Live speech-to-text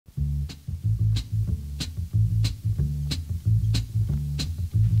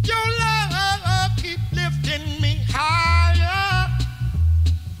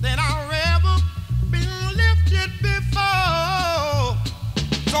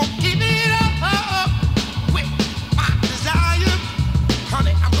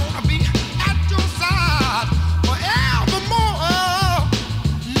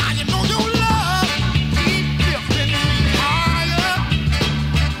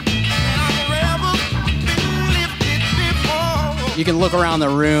You can look around the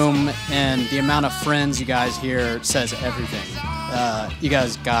room, and the amount of friends you guys here says everything. You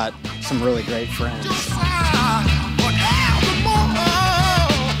guys got some really great friends.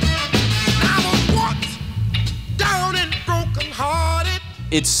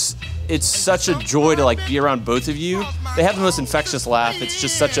 It's such a joy to like be around both of you. They have the most infectious laugh. It's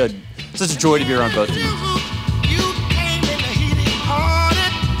just such a joy to be around both of you.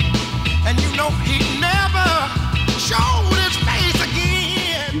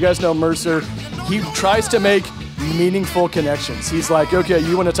 You guys know Mercer. He tries to make meaningful connections. He's like, okay,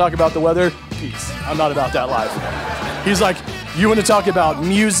 you want to talk about the weather? Peace. I'm not about that life. He's like, you want to talk about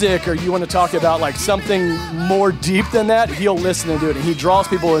music, or you want to talk about like something more deep than that? He'll listen and do it. And he draws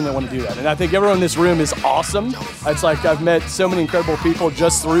people in that want to do that. And I think everyone in this room is awesome. It's like I've met so many incredible people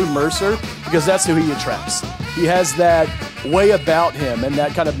just through Mercer, because that's who he attracts. He has that way about him and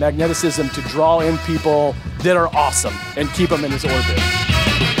that kind of magneticism to draw in people that are awesome and keep them in his orbit.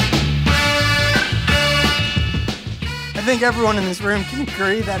 I think everyone in this room can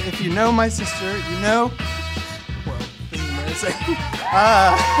agree that if you know my sister, you know, well, this is embarrassing.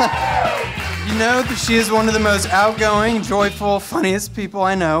 You know that she is one of the most outgoing, joyful, funniest people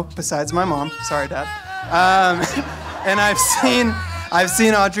I know, besides my mom. Sorry, Dad. And I've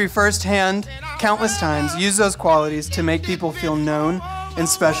seen Audrey firsthand countless times use those qualities to make people feel known and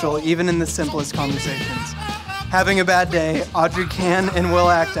special, even in the simplest conversations. Having a bad day, Audrey can and will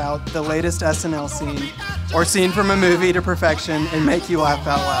act out the latest SNL scene or scene from a movie to perfection and make you laugh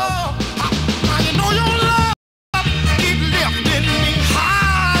out loud.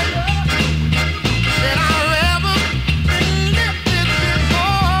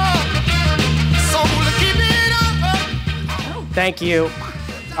 Thank you,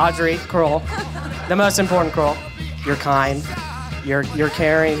 Audrey Kroll. The most important Kroll. You're kind, you're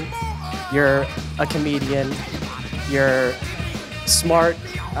caring, you're a comedian, you're smart.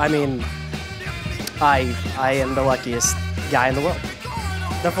 I mean, I am the luckiest guy in the world.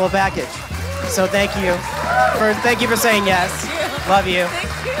 The full package. So thank you for saying yes. Love you.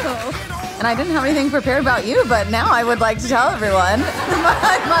 Thank you. And I didn't have anything prepared about you, but now I would like to tell everyone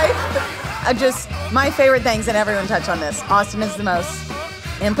my favorite things, and everyone touched on this. Austin is the most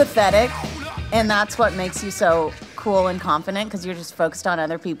empathetic, and that's what makes you so cool and confident, because you're just focused on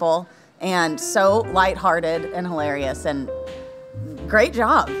other people and so lighthearted and hilarious. And great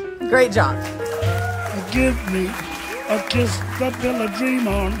job. Great job. Give me a kiss to build a dream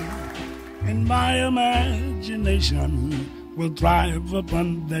on, and my imagination will thrive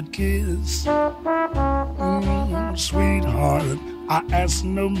upon that kiss. Sweetheart, I ask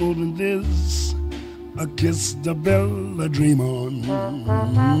no more than this, a kiss to build a dream on.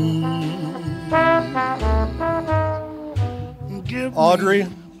 Audrey,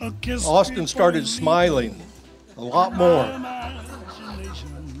 Austin started smiling a lot more,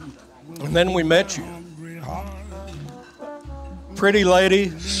 and then we met you. Pretty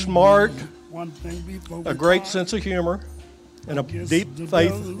lady, smart, a great sense of humor, and a deep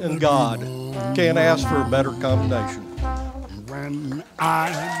faith in God. Can't ask for a better combination. When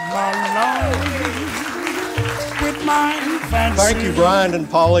I'm alone with my fancy, thank you, Brian and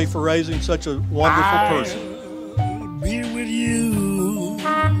Polly, for raising such a wonderful person. Be with you,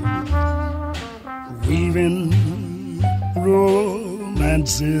 weaving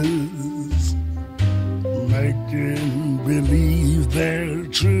romances, making believe they're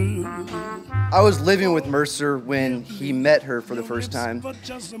true. I was living with Mercer when he met her for the first time.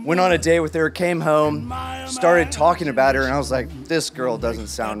 Went on a date with her, came home, started talking about her, and I was like, this girl doesn't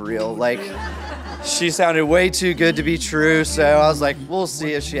sound real. Like, she sounded way too good to be true, so I was like, we'll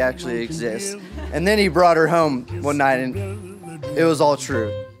see if she actually exists. And then he brought her home one night, and it was all true.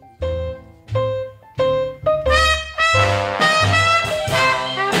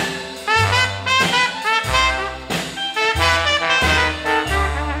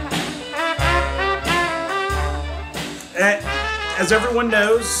 As everyone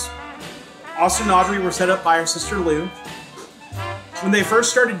knows, Austin and Audrey were set up by her sister Lou. When they first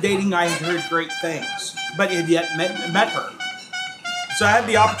started dating, I had heard great things, but had yet met her. So I had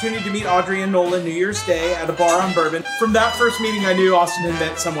the opportunity to meet Audrey and Nolan New Year's Day at a bar on Bourbon. From that first meeting, I knew Austin had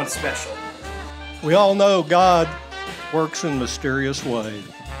met someone special. We all know God works in mysterious ways.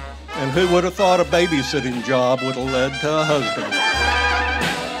 And who would have thought a babysitting job would have led to a husband?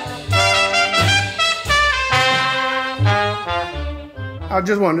 I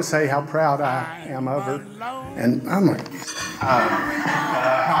just wanted to say how proud I am of her, and I'm like, how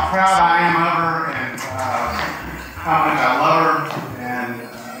proud I am of her, and how much I love her,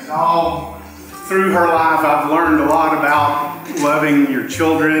 and all through her life I've learned a lot about loving your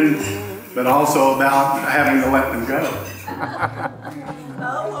children, but also about having to let them go.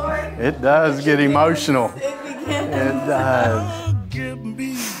 Oh, Lord. It does get emotional. It does.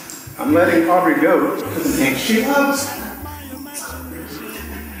 I'm letting Audrey go to the man she loves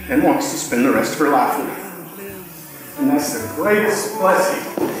and wants to spend the rest of her life with. And that's the greatest blessing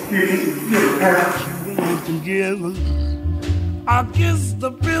you can give a parent. I kiss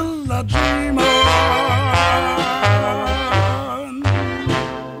the pill I dream on.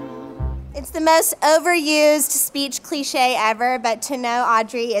 It's the most overused speech cliche ever, but to know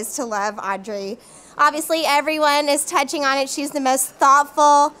Audrey is to love Audrey. Obviously, everyone is touching on it. She's the most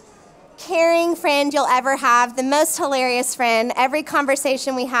thoughtful, caring friend you'll ever have, the most hilarious friend. Every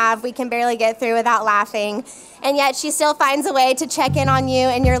conversation we have, we can barely get through without laughing. And yet she still finds a way to check in on you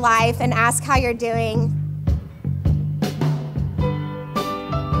and your life and ask how you're doing.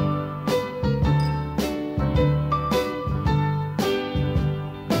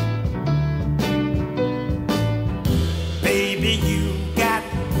 Baby, you got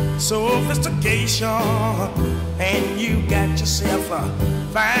sophistication, and you got yourself a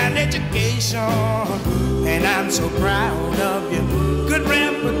fine education, and I'm so proud of your good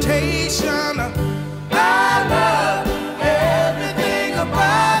reputation. I love everything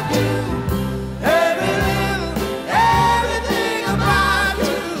about you, everything about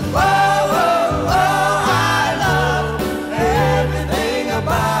you. Oh, oh, oh, I love everything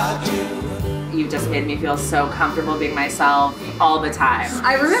about you. You just made me feel so comfortable being myself all the time.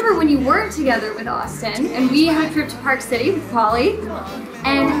 I remember when you weren't together with Austin, and we had a trip to Park City with Polly,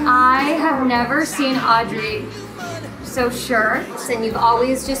 and I have never seen Audrey so sure. And you've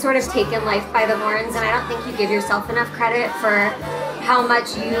always just sort of taken life by the horns, and I don't think you give yourself enough credit for how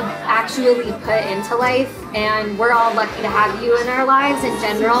much you actually put into life, and we're all lucky to have you in our lives in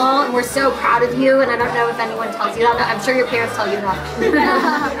general, and we're so proud of you, and I don't know if anyone tells you that. I'm sure your parents tell you that.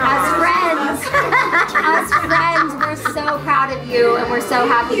 As friends, we're so proud of you, and we're so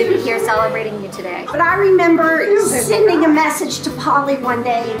happy to be here celebrating you today. But I remember sending a message to Polly one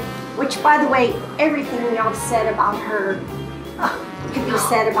day, which, by the way, everything y'all said about her could be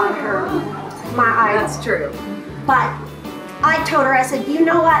said about her. My idol. That's true. But I told her, I said, you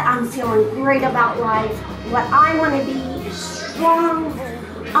know what? I'm feeling great about life. What I want to be is strong.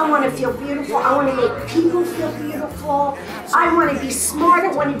 I want to feel beautiful. I want to make people feel beautiful. I want to be smart.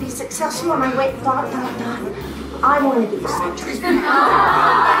 I want to be successful. And I went, dot. I want to be eccentric.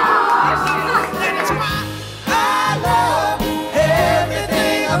 I love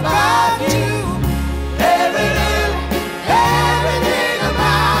everything about you. Everything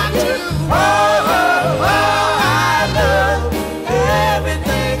about you. Oh, oh, oh, I love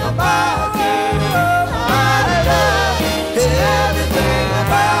everything about you. I love everything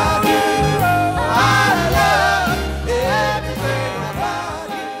about you. I love everything about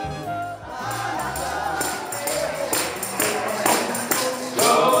you.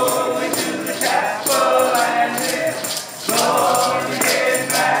 Going to the chapel and we're going to get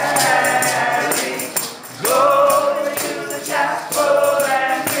married. Going to the chapel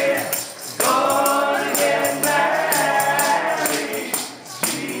and we're going to get married.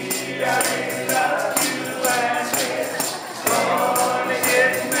 Gee, I really love you and we're going to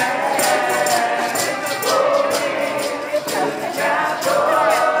get married. Going to the chapel.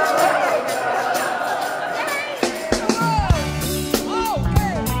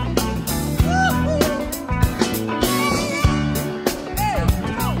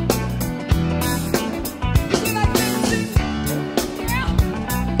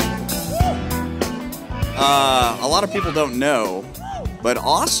 A lot of people don't know, but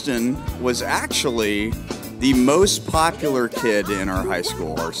Austin was actually the most popular kid in our high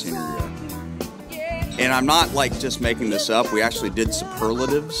school our senior year. And I'm not like just making this up. We actually did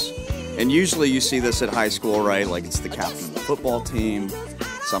superlatives. And usually you see this at high school, right? Like it's the captain of the football team,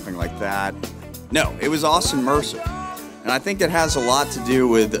 something like that. No, it was Austin Mercer. And I think it has a lot to do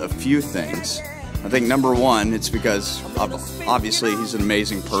with a few things. I think number one, it's because obviously he's an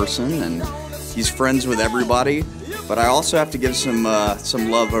amazing person and he's friends with everybody. But I also have to give some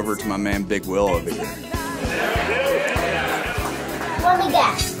love over to my man Big Will over here. Let me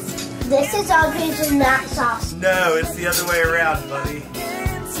guess. This is Audrey's and that's Austin. No, it's the other way around, buddy.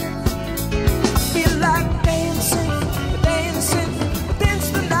 Feel like dancing, dance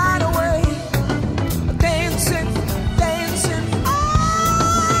the night away. Dancing.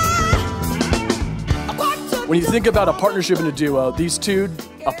 When you think about a partnership in a duo, these two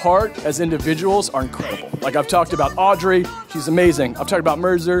apart as individuals are incredible. Like I've talked about Audrey, she's amazing. I've talked about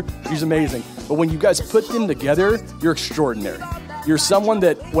Mercer, she's amazing. But when you guys put them together, you're extraordinary. You're someone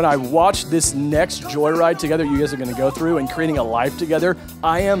that when I watch this next joyride together you guys are gonna go through and creating a life together,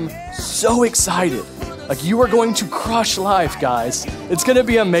 I am so excited Like, you are going to crush life, guys. It's going to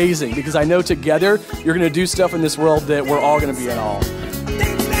be amazing because I know together you're going to do stuff in this world that we're all going to be in awe.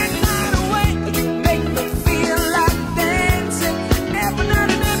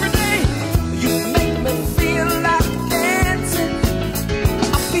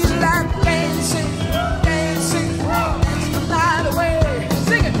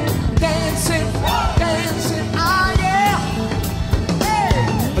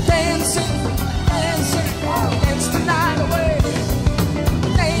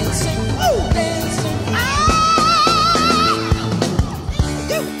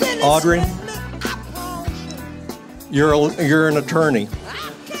 Audrey, you're an attorney.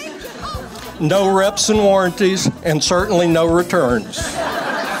 No reps and warranties, and certainly no returns.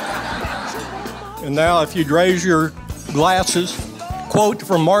 And now, if you'd raise your glasses, quote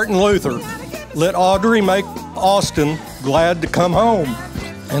from Martin Luther, "Let Audrey make Austin glad to come home,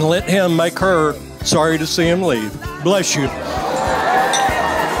 and let him make her sorry to see him leave." Bless you.